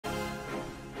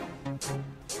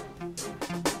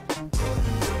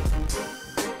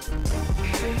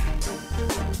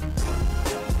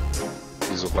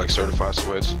look like certified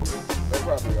sweats. They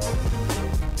probably are.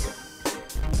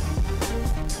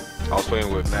 I was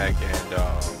playing with Mac and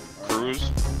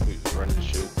Cruz. He was running the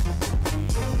shit.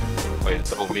 Oh yeah,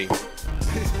 throw me.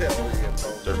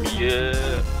 Throw me,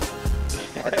 yeah.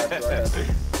 I got you, I got you.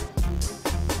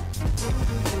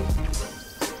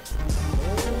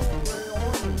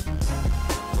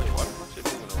 Wait, why is my shit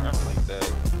moving around like that?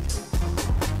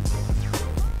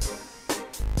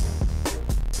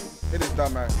 Hit his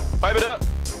dumbass. Pipe it up!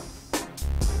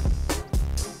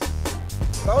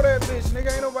 Throw that bitch,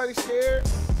 nigga. Ain't nobody scared.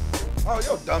 Oh,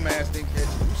 your dumbass didn't catch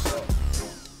you. You suck.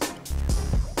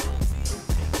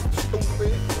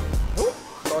 Stupid. Oop.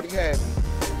 Thought he had me.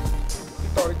 He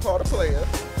thought he caught a player.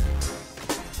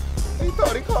 He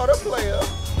thought he caught a player.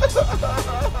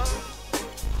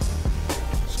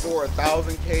 Score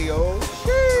 1,000 KOs.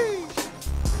 Sheesh.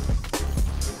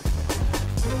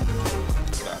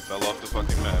 I fell off the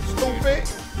fucking map. Stupid.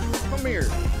 Come here.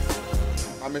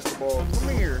 I missed the ball. Come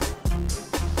here.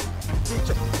 Get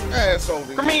your ass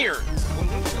over Come here!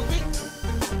 Stupid!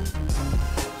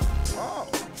 Oh.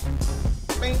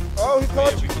 Oh, he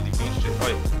caught you. Really beat shit. Oh,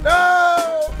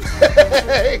 No!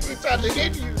 He tried to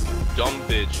hit you. dumb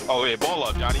bitch. Oh yeah, ball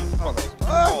up, Johnny. Oh.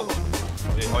 Ball up.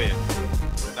 Oh yeah.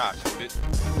 Nah, stupid.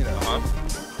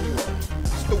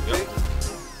 Stupid.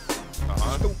 Yep.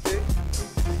 Stupid.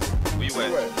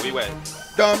 Where you at?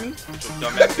 Dummy. Your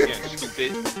dumb ass again,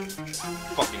 stupid.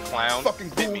 Fucking clown. Fucking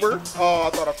goober. Oh, I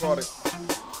thought I caught it.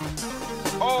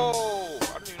 Oh,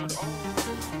 I didn't even know.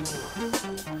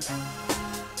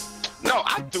 No,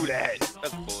 I do that.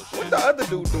 That's bullshit. What the other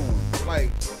dude doing?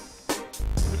 Like,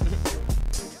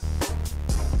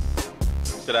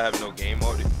 said I have no game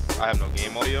audio. I have no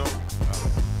game audio.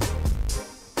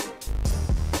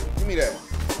 give me that.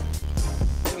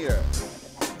 Give me that.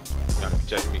 Johnny,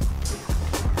 check me.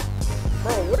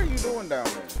 Bro, what are you doing down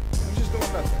there? You just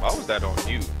doing nothing. Why was that on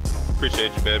you?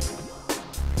 Appreciate you, babe.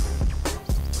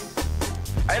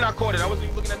 I ain't not caught it. I wasn't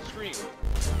even looking at the screen.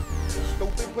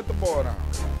 Stupid. Put the ball down.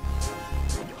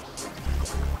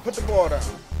 Put the ball down.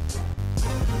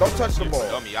 Don't touch the ball.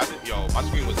 Dummy, yo, my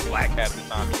screen was black half the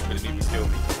time. You couldn't even kill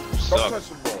me. You suck. Don't touch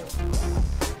the ball.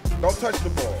 Don't touch the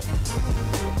ball.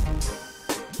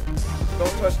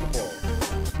 Don't touch the ball.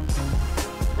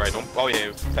 Right, don't. Oh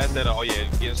yeah, pass that. Oh yeah,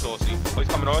 getting saucy. Oh, he's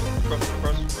coming on.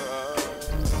 First,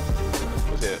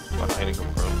 what's it? Oh, no, he didn't come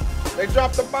across. They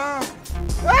dropped the bomb.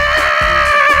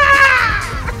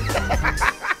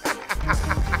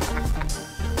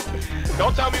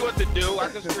 Don't tell me what to do. I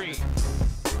can scream.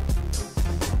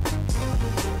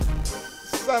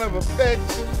 Son of a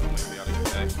bitch.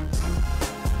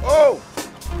 Oh!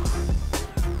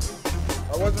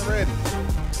 I wasn't ready.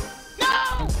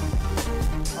 No!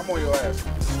 I'm on your ass.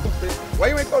 Stupid. Why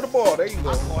you ain't throw the ball? There you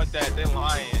go. I caught that. They're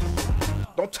lying.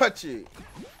 Don't touch it.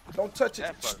 Don't touch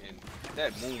it.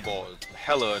 That moon ball is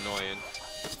hella annoying.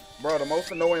 Bro, the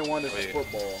most annoying one is the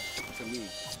football to me.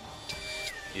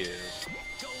 Yeah.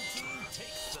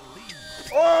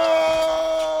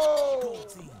 Oh!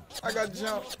 I got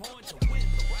jumped.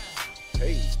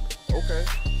 Hey. Okay.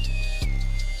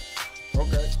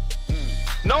 Okay.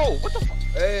 No, what the fuck?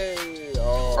 Hey.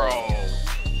 Oh. Bro,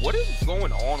 what is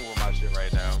going on with my shit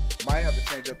right now? Might have to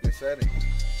change up your settings.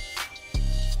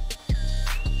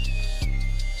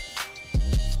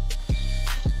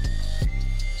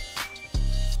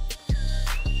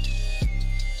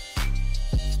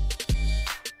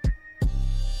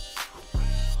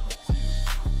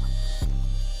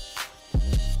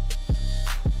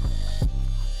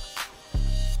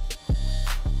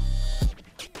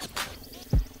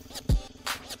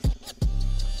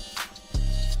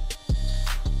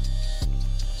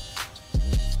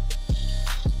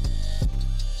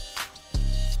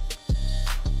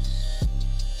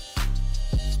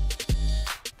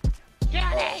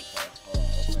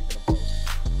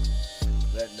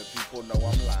 Letting the people know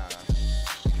I'm live.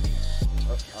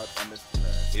 Oh, I missed the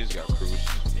pass. He's got Cruz.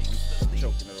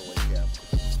 Choking it away,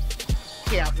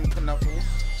 Captain Knuckles.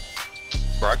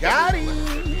 Bro, I Got can't him.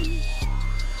 believe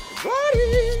Got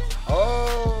him.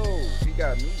 Oh, he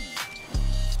got me.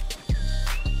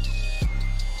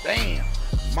 Damn.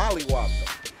 Molly whopped him.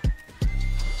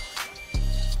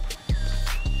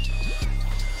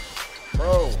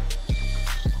 Bro,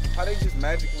 how they just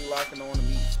magically locking on to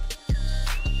me?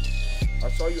 I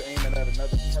saw you aiming at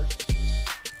another person.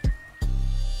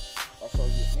 I saw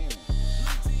you aiming.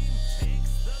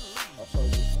 I saw you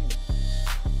aiming.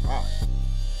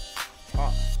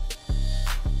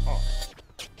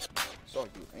 Saw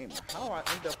you aiming. How I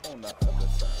end up on the other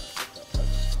side? What's the other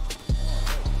side?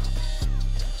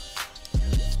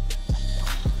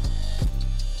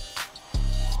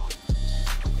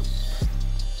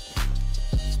 I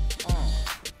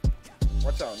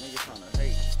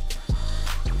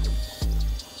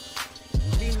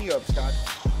alley up, Scott.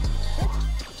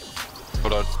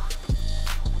 Hold on.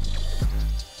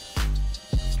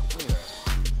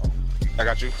 I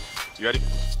got you. You ready?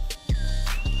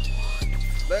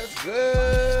 Let's go.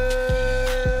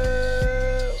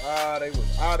 Ah, they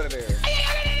was out of there. Where's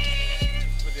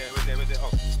that?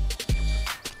 Oh.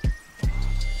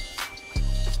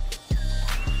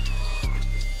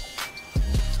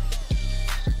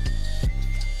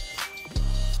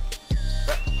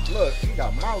 Look, he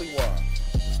got mollywop.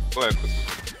 Go ahead.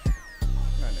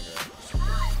 That nigga.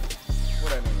 Where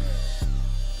that nigga at?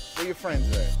 Where your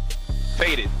friends at?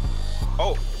 Faded.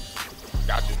 Oh.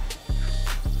 Got you.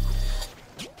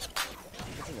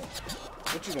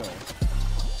 What you doing?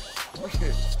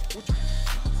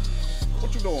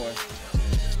 What you doing?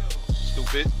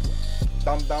 Stupid.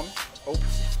 Dumb.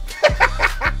 Oops.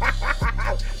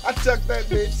 I chucked that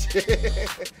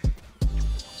bitch.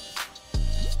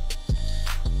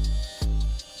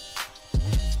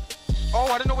 Oh,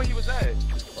 I didn't know where he was at.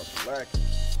 Fucking lacking.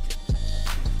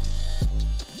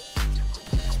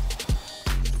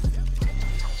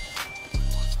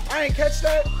 I ain't catch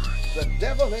that. The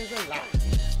devil is a lie.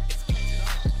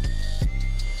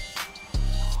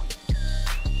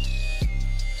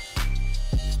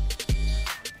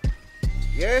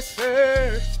 Yes,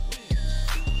 sir.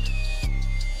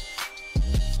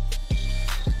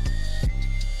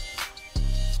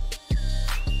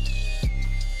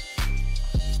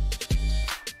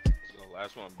 So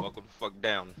last one, buckle the fuck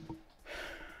down.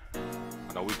 I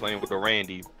know we playing with a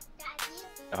Randy.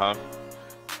 Uh-huh.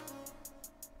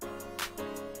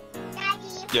 Daddy.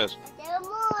 Yes.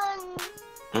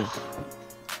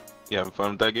 You having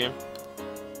fun with that game?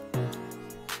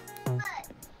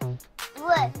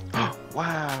 What?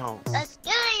 Wow. Let's do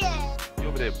it. You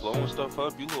over there blowing stuff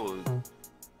up? You little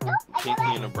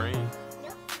kinky in the brain.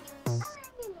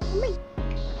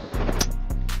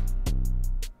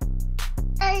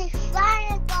 Hey,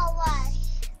 fire go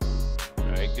wash.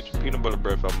 Alright, get your peanut butter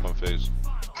breath out of my face.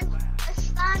 It's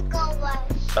fire go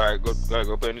wash. Alright, go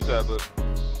play on your tablet.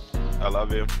 I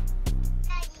love you.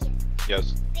 Daddy.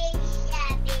 Yes. Big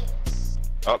shabby.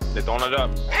 Oh, they're throwing it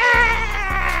up.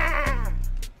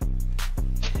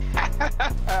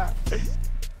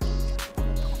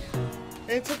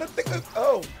 Into the thick of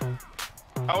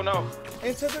Oh no.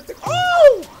 into the thick.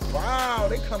 Oh! Wow,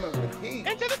 they coming with heat.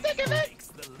 Into the thick of it.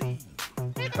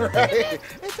 Right?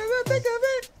 Into the thick of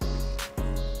it.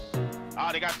 Oh,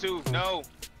 they got two. No.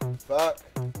 Fuck.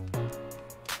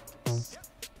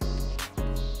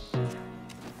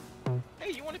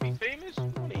 Hey, you want to be famous?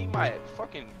 You want to eat my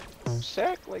fucking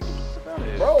sack? Like, what's about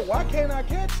it? Bro, why can't I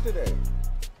catch today?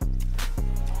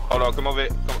 Hold on, come over here.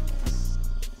 Come on.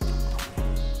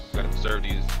 Gotta serve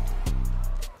these.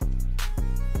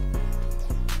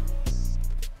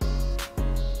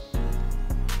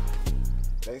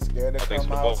 They scared to thanks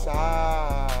come for the ball.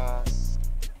 outside.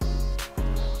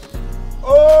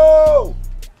 Oh!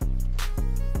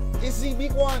 It's the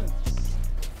big one.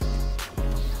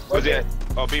 Where's he at?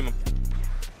 Oh, beam him.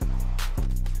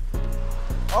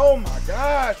 Oh my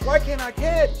gosh, why can't I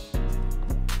catch?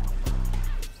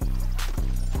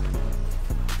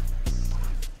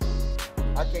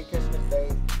 I can't catch the day.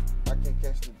 I can't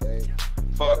catch the day.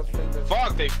 Fuck,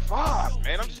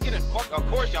 man. I'm just getting fucked. Of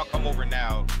course, y'all come over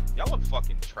now. Y'all are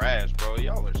fucking trash, bro.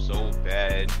 Y'all are so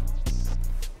bad.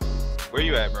 Where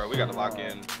you at, bro? We gotta lock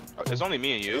in. Oh, it's only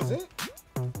me and you. Is it?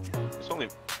 It's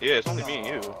only me and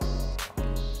you.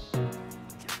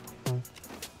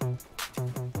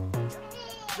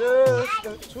 Just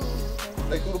the two.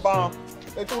 They threw the bomb.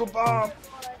 They threw the bomb.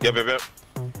 Yep.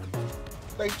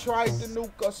 They tried to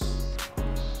nuke us.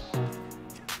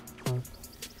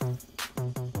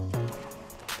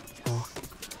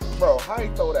 Bro, how you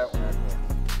throw that one at me?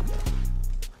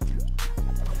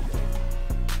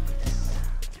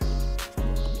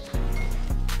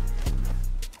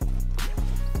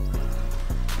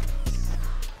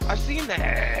 I seen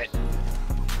that.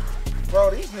 Bro,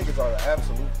 these niggas are the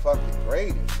absolute fucking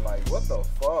greatest. Like, what the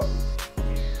fuck?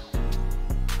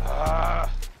 I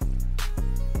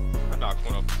knocked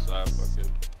one off the side. Fuck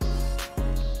it.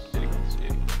 Did he go see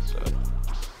it?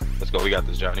 Let's go. We got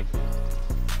this, Johnny.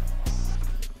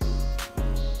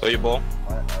 Throw your ball.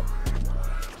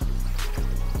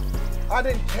 I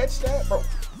didn't catch that, bro.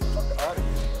 Fuck out of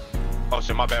here. Oh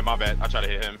shit, my bad. I tried to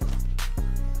hit him.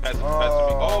 Pass to me.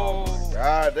 Oh,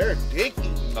 God, they're dicky.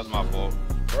 that's my fault.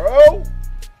 Bro,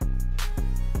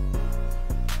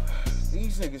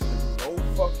 these niggas can do no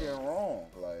fucking wrong.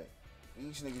 Like,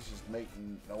 these niggas just make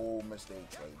no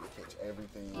mistakes. Like, they catch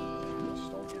everything and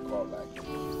just don't get caught back.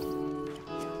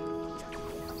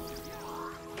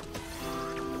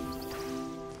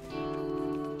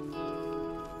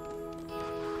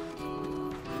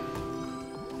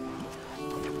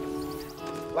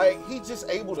 Like, he just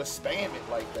able to spam it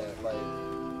like that. Like,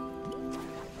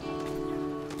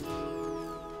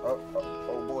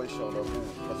 oh boy showed up.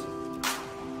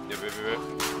 Yeah.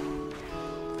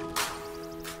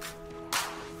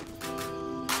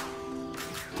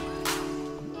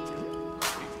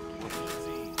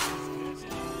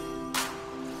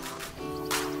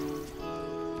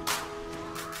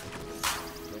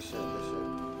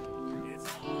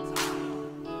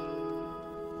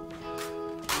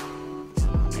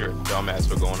 You're a dumbass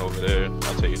for going over there.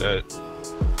 I'll tell you that.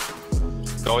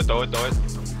 Throw it.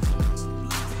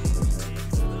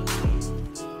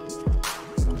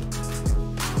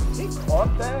 He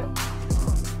caught that?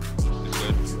 It's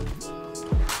good.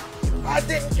 I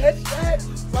didn't catch that.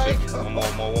 Like,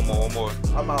 one more.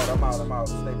 I'm out.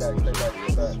 Stay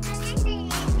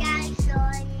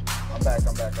back.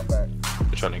 I'm back.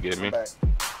 You're trying to get me. Back.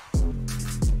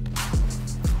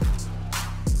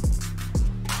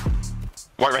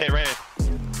 Right here.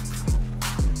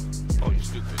 Oh, you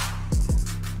stupid.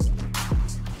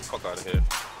 Fuck out of here.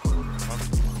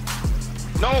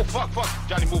 No, fuck.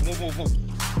 Johnny, move.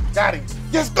 Got him.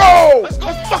 Let's go! Let's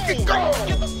fucking go!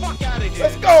 Get the fuck out of here.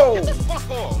 Let's go! Get the fuck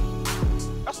off.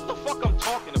 That's what the fuck I'm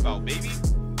talking about, baby.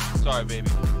 Sorry, baby.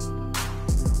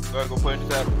 Go put in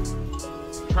that.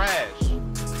 Trash.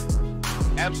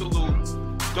 Absolute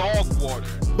dog water.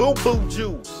 Boo-boo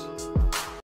juice.